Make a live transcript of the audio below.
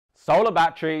Solar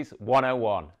Batteries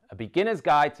 101, a beginner's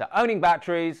guide to owning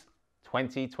batteries,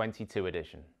 2022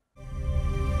 edition.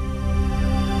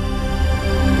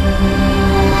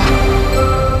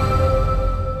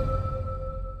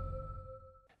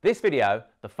 This video,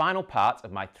 the final part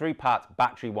of my three-part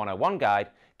Battery 101 guide,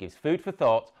 gives food for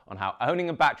thought on how owning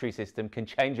a battery system can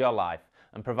change your life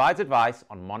and provides advice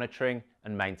on monitoring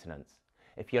and maintenance.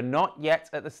 If you're not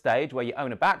yet at the stage where you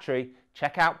own a battery,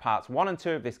 check out parts 1 and 2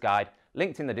 of this guide,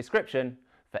 linked in the description,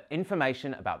 for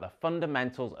information about the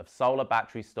fundamentals of solar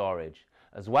battery storage,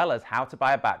 as well as how to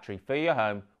buy a battery for your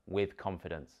home with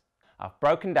confidence. I've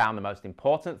broken down the most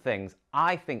important things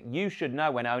I think you should know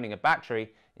when owning a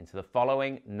battery into the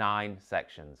following 9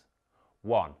 sections.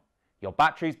 1. Your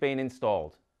battery's been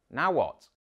installed. Now what?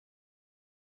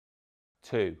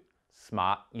 2.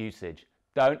 Smart usage.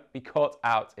 Don't be caught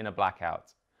out in a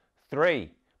blackout. 3.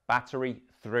 Battery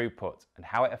throughput and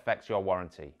how it affects your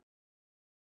warranty.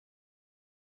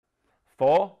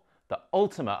 4. The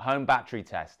ultimate home battery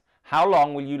test. How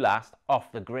long will you last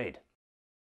off the grid?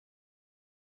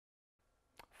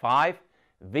 5.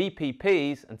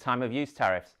 VPPs and time of use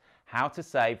tariffs. How to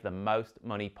save the most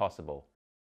money possible.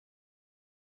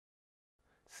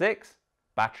 6.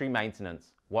 Battery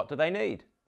maintenance. What do they need?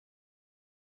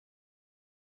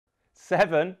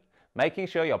 7. Making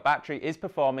sure your battery is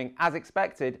performing as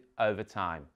expected over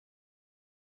time.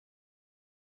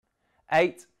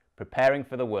 8. Preparing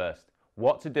for the worst.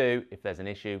 What to do if there's an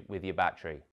issue with your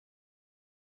battery.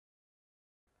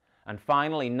 And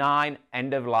finally, 9.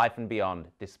 End of life and beyond.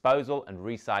 Disposal and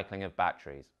recycling of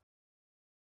batteries.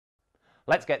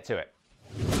 Let's get to it.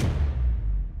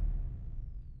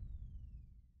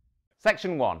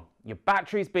 Section 1. Your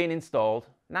battery's been installed.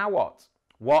 Now what?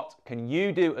 What can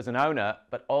you do as an owner,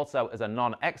 but also as a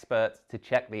non-expert, to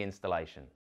check the installation?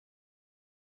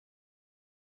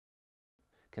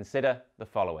 Consider the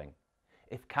following.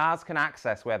 If cars can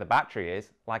access where the battery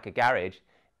is, like a garage,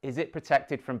 is it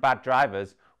protected from bad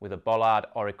drivers with a bollard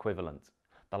or equivalent?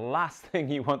 The last thing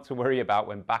you want to worry about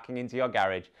when backing into your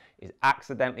garage is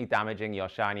accidentally damaging your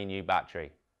shiny new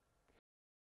battery.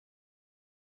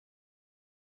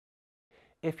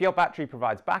 If your battery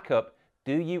provides backup,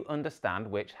 do you understand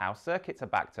which house circuits are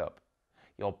backed up?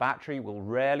 Your battery will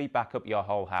rarely back up your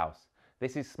whole house.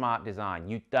 This is smart design.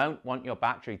 You don't want your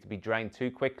battery to be drained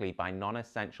too quickly by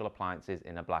non-essential appliances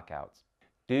in a blackout.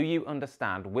 Do you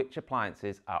understand which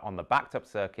appliances are on the backed up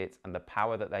circuits and the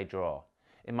power that they draw?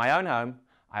 In my own home,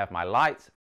 I have my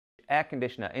lights, air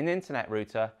conditioner and internet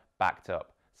router backed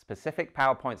up. Specific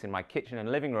power points in my kitchen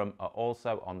and living room are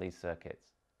also on these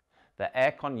circuits. The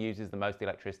aircon uses the most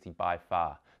electricity by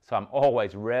far, so I'm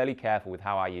always really careful with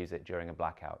how I use it during a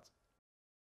blackout.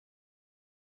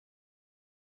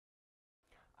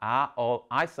 Are all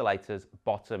isolators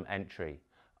bottom entry?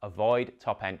 Avoid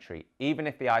top entry, even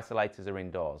if the isolators are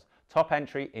indoors. Top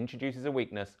entry introduces a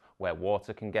weakness where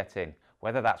water can get in,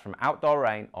 whether that's from outdoor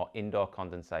rain or indoor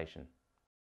condensation.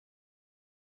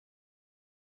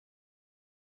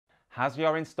 Has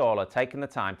your installer taken the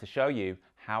time to show you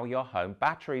how your home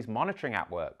batteries monitoring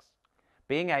app works?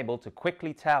 Being able to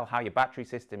quickly tell how your battery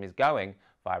system is going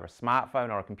via a smartphone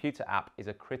or a computer app is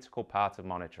a critical part of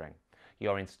monitoring.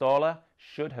 Your installer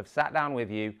should have sat down with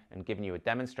you and given you a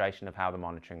demonstration of how the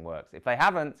monitoring works. If they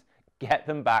haven't, get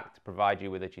them back to provide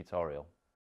you with a tutorial.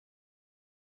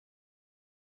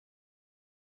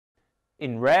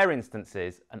 In rare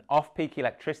instances, an off-peak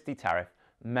electricity tariff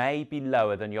may be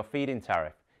lower than your feed-in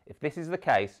tariff. If this is the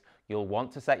case, you'll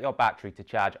want to set your battery to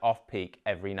charge off-peak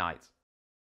every night.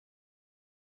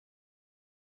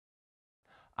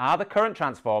 Are the current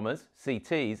transformers,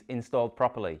 CTs, installed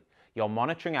properly? Your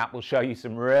monitoring app will show you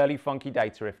some really funky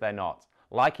data if they're not,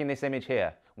 like in this image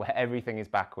here, where everything is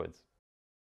backwards.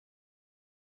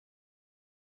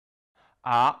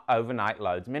 Are overnight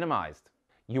loads minimized?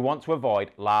 You want to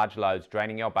avoid large loads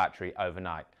draining your battery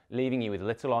overnight, leaving you with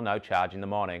little or no charge in the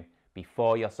morning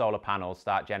before your solar panels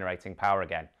start generating power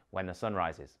again when the sun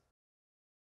rises.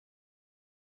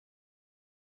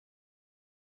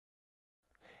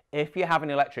 If you have an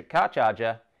electric car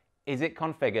charger, is it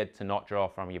configured to not draw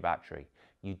from your battery?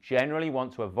 You generally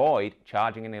want to avoid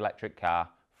charging an electric car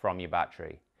from your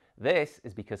battery. This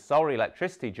is because solar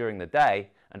electricity during the day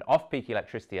and off-peak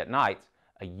electricity at night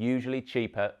are usually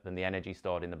cheaper than the energy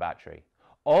stored in the battery.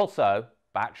 Also,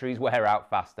 batteries wear out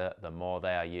faster the more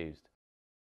they are used.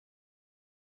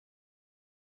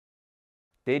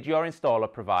 Did your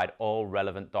installer provide all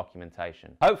relevant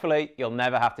documentation? Hopefully, you'll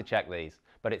never have to check these,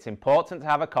 but it's important to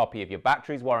have a copy of your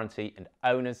battery's warranty and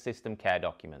owner's system care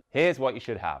document. Here's what you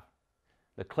should have.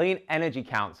 The Clean Energy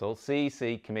Council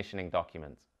CEC commissioning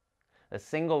document. A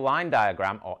single line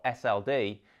diagram, or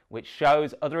SLD, which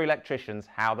shows other electricians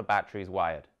how the battery is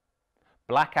wired.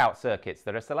 Blackout circuits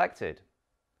that are selected.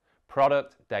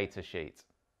 Product data sheet.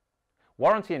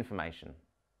 Warranty information.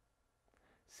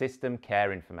 System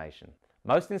care information.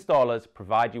 Most installers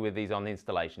provide you with these on the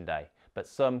installation day, but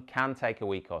some can take a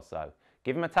week or so.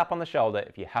 Give them a tap on the shoulder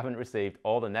if you haven't received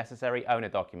all the necessary owner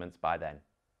documents by then.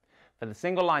 For the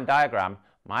single line diagram,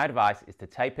 my advice is to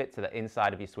tape it to the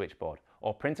inside of your switchboard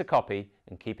or print a copy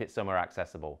and keep it somewhere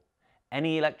accessible.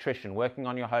 Any electrician working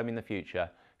on your home in the future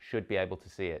should be able to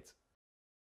see it.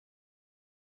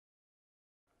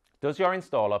 Does your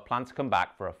installer plan to come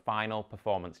back for a final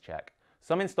performance check?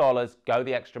 Some installers go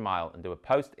the extra mile and do a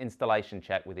post-installation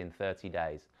check within 30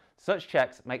 days. Such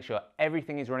checks make sure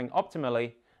everything is running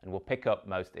optimally and will pick up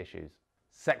most issues.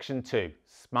 Section 2,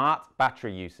 smart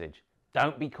battery usage.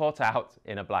 Don't be caught out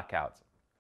in a blackout.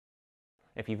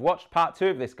 If you've watched part 2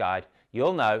 of this guide,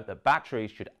 you'll know that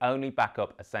batteries should only back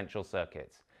up essential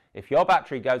circuits. If your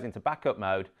battery goes into backup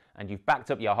mode and you've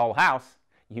backed up your whole house,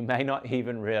 you may not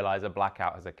even realize a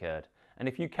blackout has occurred. And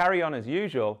if you carry on as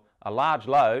usual, a large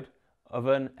load,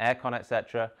 oven, aircon,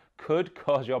 etc., could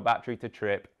cause your battery to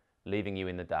trip, leaving you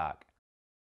in the dark.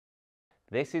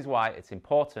 This is why it's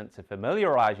important to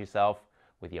familiarize yourself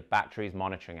with your batteries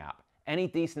monitoring app. Any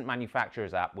decent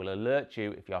manufacturer's app will alert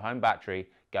you if your home battery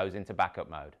goes into backup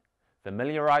mode.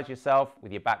 Familiarize yourself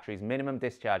with your battery's minimum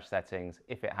discharge settings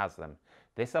if it has them.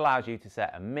 This allows you to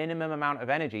set a minimum amount of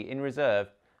energy in reserve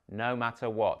no matter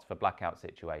what for blackout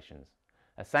situations.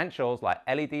 Essentials like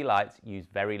LED lights use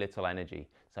very little energy,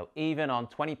 so even on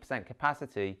 20%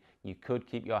 capacity, you could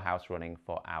keep your house running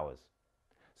for hours.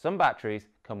 Some batteries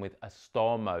come with a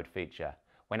storm mode feature.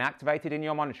 When activated in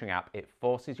your monitoring app, it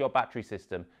forces your battery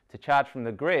system to charge from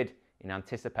the grid in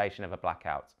anticipation of a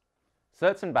blackout.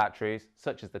 Certain batteries,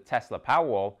 such as the Tesla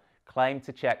Powerwall, claim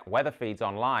to check weather feeds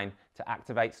online to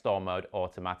activate storm mode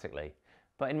automatically.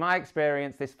 But in my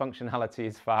experience, this functionality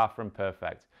is far from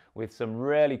perfect, with some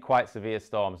really quite severe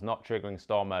storms not triggering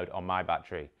storm mode on my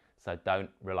battery, so don't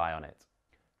rely on it.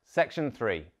 Section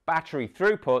 3, battery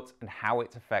throughput and how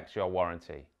it affects your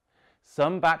warranty.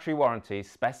 Some battery warranties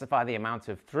specify the amount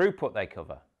of throughput they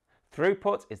cover.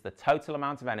 Throughput is the total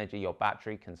amount of energy your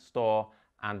battery can store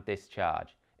and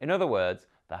discharge. In other words,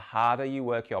 the harder you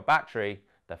work your battery,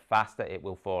 the faster it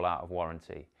will fall out of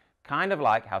warranty. Kind of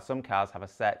like how some cars have a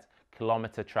set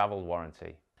kilometer travel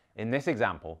warranty. In this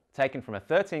example, taken from a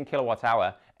 13 kilowatt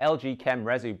hour LG Chem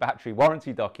Resu battery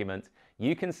warranty document,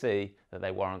 you can see that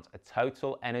they warrant a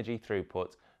total energy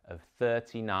throughput of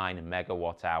 39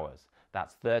 megawatt hours.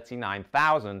 That's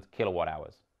 39,000 kilowatt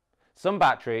hours. Some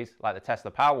batteries, like the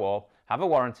Tesla Powerwall, have a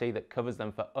warranty that covers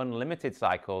them for unlimited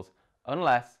cycles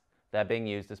unless they're being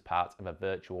used as part of a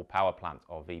virtual power plant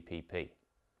or VPP.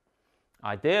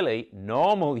 Ideally,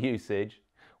 normal usage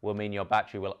will mean your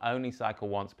battery will only cycle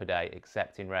once per day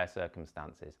except in rare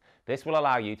circumstances. This will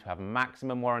allow you to have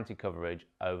maximum warranty coverage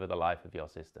over the life of your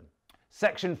system.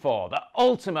 Section 4, the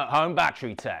ultimate home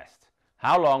battery test.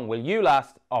 How long will you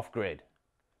last off-grid?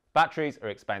 Batteries are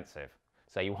expensive,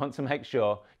 so you want to make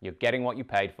sure you're getting what you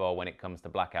paid for when it comes to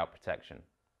blackout protection.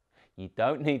 You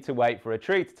don't need to wait for a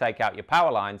tree to take out your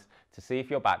power lines to see if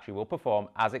your battery will perform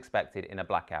as expected in a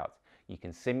blackout. You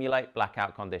can simulate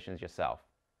blackout conditions yourself.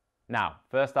 Now,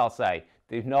 first I'll say,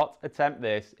 do not attempt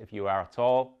this if you are at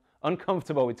all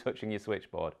uncomfortable with touching your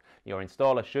switchboard. Your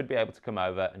installer should be able to come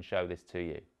over and show this to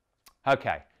you.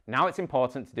 Okay, now it's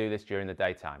important to do this during the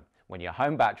daytime, when your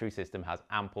home battery system has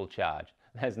ample charge.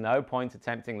 There's no point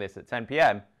attempting this at 10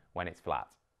 p.m. when it's flat.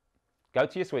 Go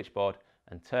to your switchboard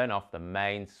and turn off the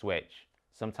main switch,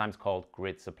 sometimes called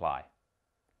grid supply.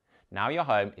 Now your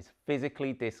home is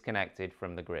physically disconnected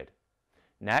from the grid.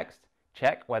 Next,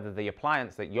 check whether the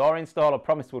appliance that your installer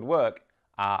promised would work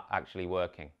are actually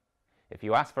working. If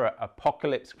you ask for an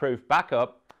apocalypse-proof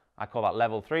backup, I call that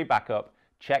level 3 backup,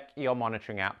 check your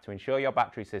monitoring app to ensure your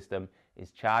battery system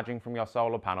is charging from your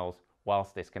solar panels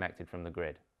whilst disconnected from the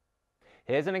grid.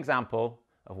 Here's an example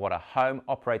of what a home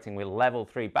operating with level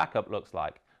 3 backup looks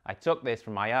like. I took this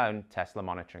from my own Tesla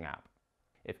monitoring app.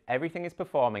 If everything is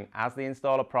performing as the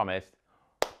installer promised,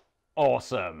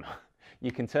 awesome!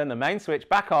 You can turn the main switch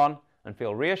back on and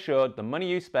feel reassured the money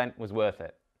you spent was worth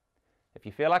it. If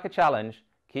you feel like a challenge,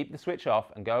 keep the switch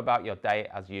off and go about your day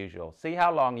as usual. See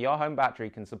how long your home battery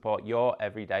can support your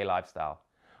everyday lifestyle.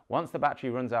 Once the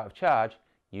battery runs out of charge,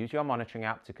 use your monitoring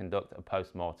app to conduct a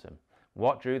post-mortem.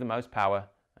 What drew the most power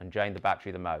and drained the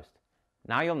battery the most?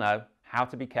 Now you'll know how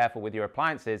to be careful with your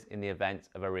appliances in the event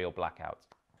of a real blackout.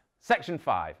 Section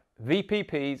 5,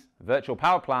 VPPs, virtual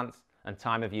power plants, and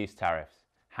time of use tariffs.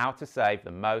 How to save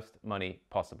the most money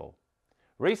possible.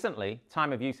 Recently,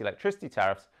 time of use electricity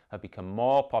tariffs have become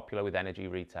more popular with energy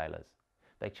retailers.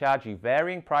 They charge you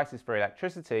varying prices for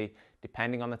electricity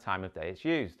depending on the time of day it's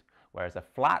used, whereas a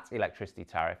flat electricity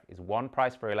tariff is one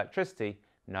price for electricity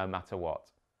no matter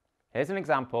what. Here's an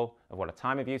example of what a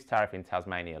time of use tariff in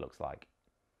Tasmania looks like.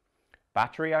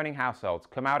 Battery owning households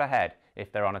come out ahead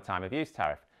if they're on a time of use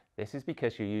tariff. This is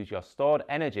because you use your stored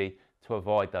energy to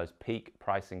avoid those peak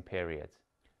pricing periods.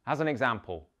 As an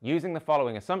example, using the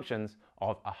following assumptions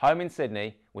of a home in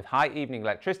Sydney with high evening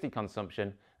electricity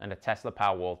consumption and a Tesla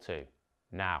Powerwall 2.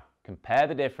 Now, compare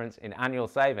the difference in annual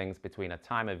savings between a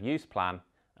time of use plan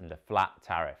and a flat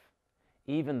tariff.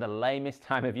 Even the lamest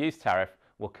time of use tariff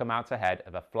will come out ahead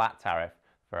of a flat tariff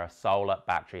for a solar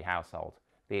battery household.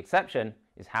 The exception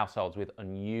is households with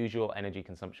unusual energy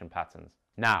consumption patterns.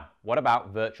 Now, what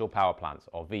about virtual power plants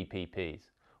or VPPs?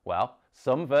 Well,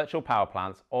 some virtual power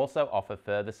plants also offer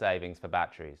further savings for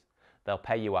batteries. They'll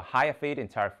pay you a higher feed-in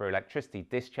tariff for electricity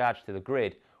discharged to the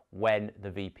grid when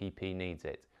the VPP needs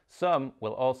it. Some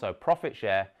will also profit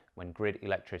share when grid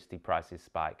electricity prices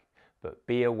spike. But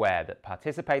be aware that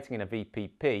participating in a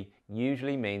VPP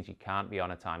usually means you can't be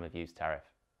on a time of use tariff.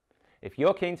 If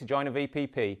you're keen to join a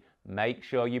VPP, make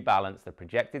sure you balance the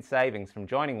projected savings from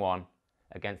joining one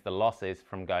against the losses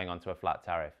from going onto a flat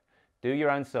tariff. Do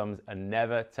your own sums and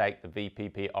never take the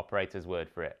VPP operator's word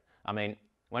for it. I mean,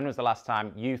 when was the last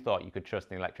time you thought you could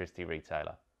trust an electricity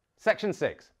retailer? Section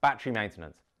 6, battery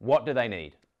maintenance. What do they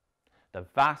need? The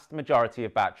vast majority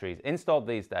of batteries installed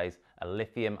these days are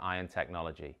lithium-ion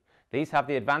technology. These have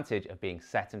the advantage of being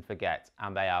set and forget,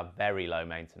 and they are very low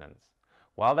maintenance.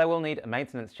 While they will need a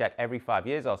maintenance check every 5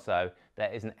 years or so,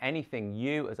 there isn't anything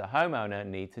you as a homeowner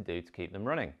need to do to keep them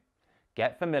running.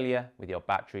 Get familiar with your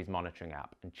batteries monitoring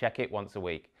app and check it once a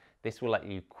week. This will let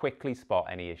you quickly spot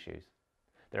any issues.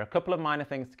 There are a couple of minor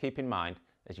things to keep in mind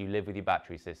as you live with your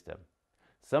battery system.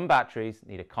 Some batteries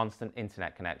need a constant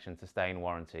internet connection to stay in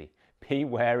warranty. Be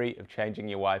wary of changing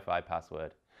your Wi-Fi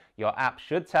password. Your app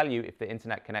should tell you if the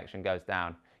internet connection goes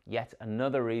down, yet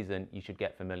another reason you should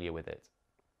get familiar with it.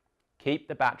 Keep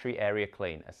the battery area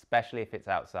clean, especially if it's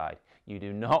outside. You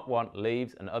do not want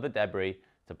leaves and other debris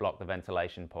to block the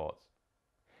ventilation ports.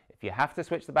 If you have to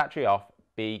switch the battery off,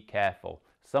 be careful.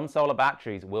 Some solar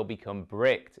batteries will become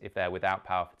bricked if they're without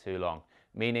power for too long,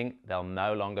 meaning they'll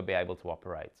no longer be able to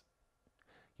operate.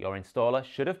 Your installer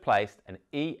should have placed an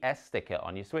ES sticker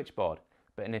on your switchboard,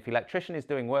 but if an electrician is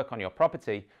doing work on your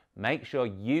property, make sure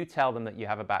you tell them that you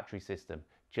have a battery system,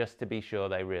 just to be sure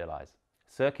they realise.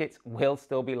 Circuits will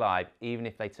still be live even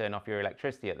if they turn off your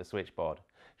electricity at the switchboard.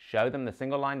 Show them the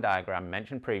single line diagram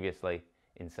mentioned previously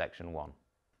in section 1.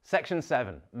 Section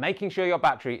 7, making sure your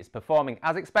battery is performing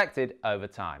as expected over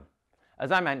time.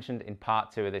 As I mentioned in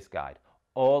part 2 of this guide,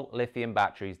 all lithium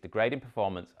batteries degrade in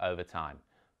performance over time.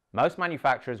 Most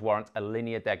manufacturers warrant a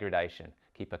linear degradation.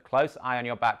 Keep a close eye on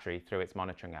your battery through its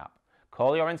monitoring app.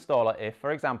 Call your installer if,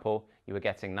 for example, you were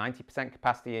getting 90%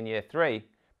 capacity in year 3,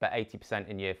 but 80%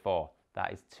 in year 4.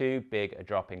 That is too big a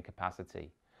drop in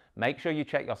capacity. Make sure you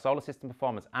check your solar system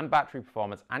performance and battery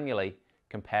performance annually,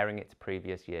 comparing it to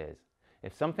previous years.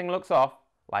 If something looks off,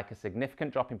 like a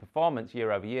significant drop in performance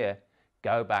year over year,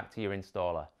 go back to your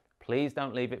installer. Please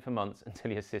don't leave it for months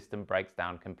until your system breaks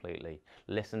down completely.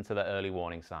 Listen to the early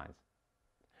warning signs.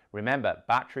 Remember,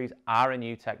 batteries are a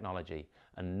new technology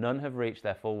and none have reached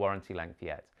their full warranty length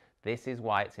yet. This is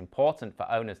why it's important for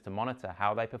owners to monitor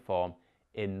how they perform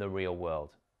in the real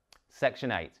world.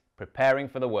 Section 8, preparing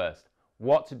for the worst.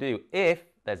 What to do if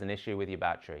there's an issue with your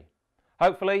battery.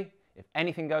 Hopefully, if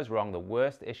anything goes wrong, the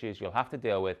worst issues you'll have to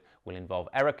deal with will involve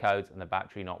error codes and the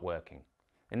battery not working.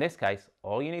 In this case,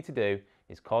 all you need to do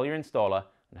is call your installer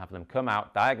and have them come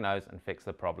out, diagnose and fix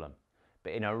the problem.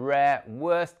 But in a rare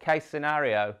worst case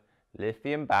scenario,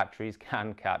 lithium batteries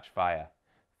can catch fire.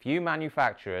 Few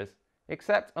manufacturers,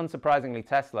 except unsurprisingly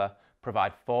Tesla,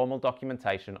 provide formal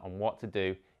documentation on what to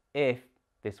do if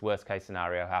this worst case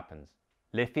scenario happens.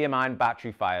 Lithium-ion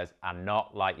battery fires are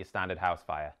not like your standard house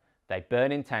fire. They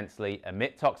burn intensely,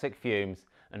 emit toxic fumes,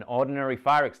 and ordinary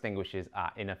fire extinguishers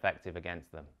are ineffective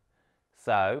against them.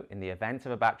 So, in the event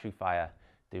of a battery fire,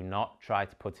 do not try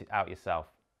to put it out yourself.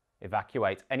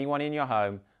 Evacuate anyone in your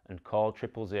home and call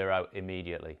 000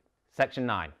 immediately. Section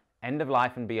 9, end of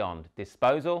life and beyond,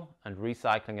 disposal and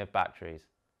recycling of batteries.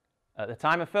 At the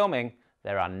time of filming,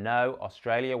 there are no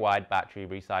Australia-wide battery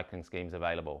recycling schemes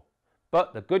available.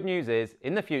 But the good news is,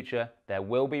 in the future, there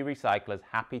will be recyclers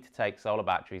happy to take solar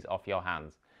batteries off your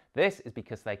hands. This is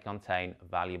because they contain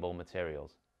valuable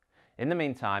materials. In the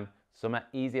meantime, some are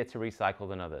easier to recycle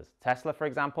than others. Tesla, for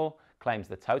example, claims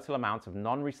the total amount of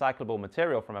non-recyclable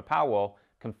material from a Powerwall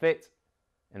can fit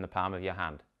in the palm of your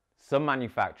hand. Some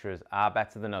manufacturers are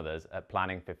better than others at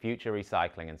planning for future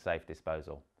recycling and safe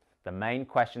disposal. The main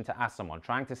question to ask someone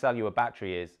trying to sell you a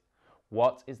battery is,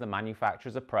 what is the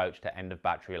manufacturer's approach to end of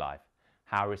battery life?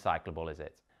 How recyclable is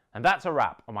it? And that's a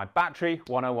wrap on my Battery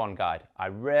 101 guide. I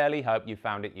really hope you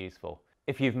found it useful.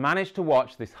 If you've managed to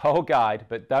watch this whole guide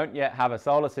but don't yet have a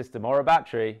solar system or a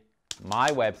battery, my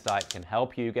website can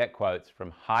help you get quotes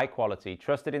from high quality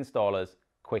trusted installers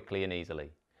quickly and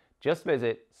easily. Just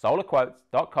visit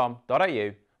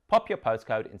solarquotes.com.au, pop your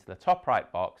postcode into the top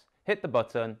right box, hit the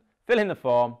button, fill in the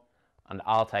form, and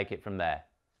I'll take it from there.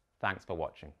 Thanks for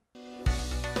watching.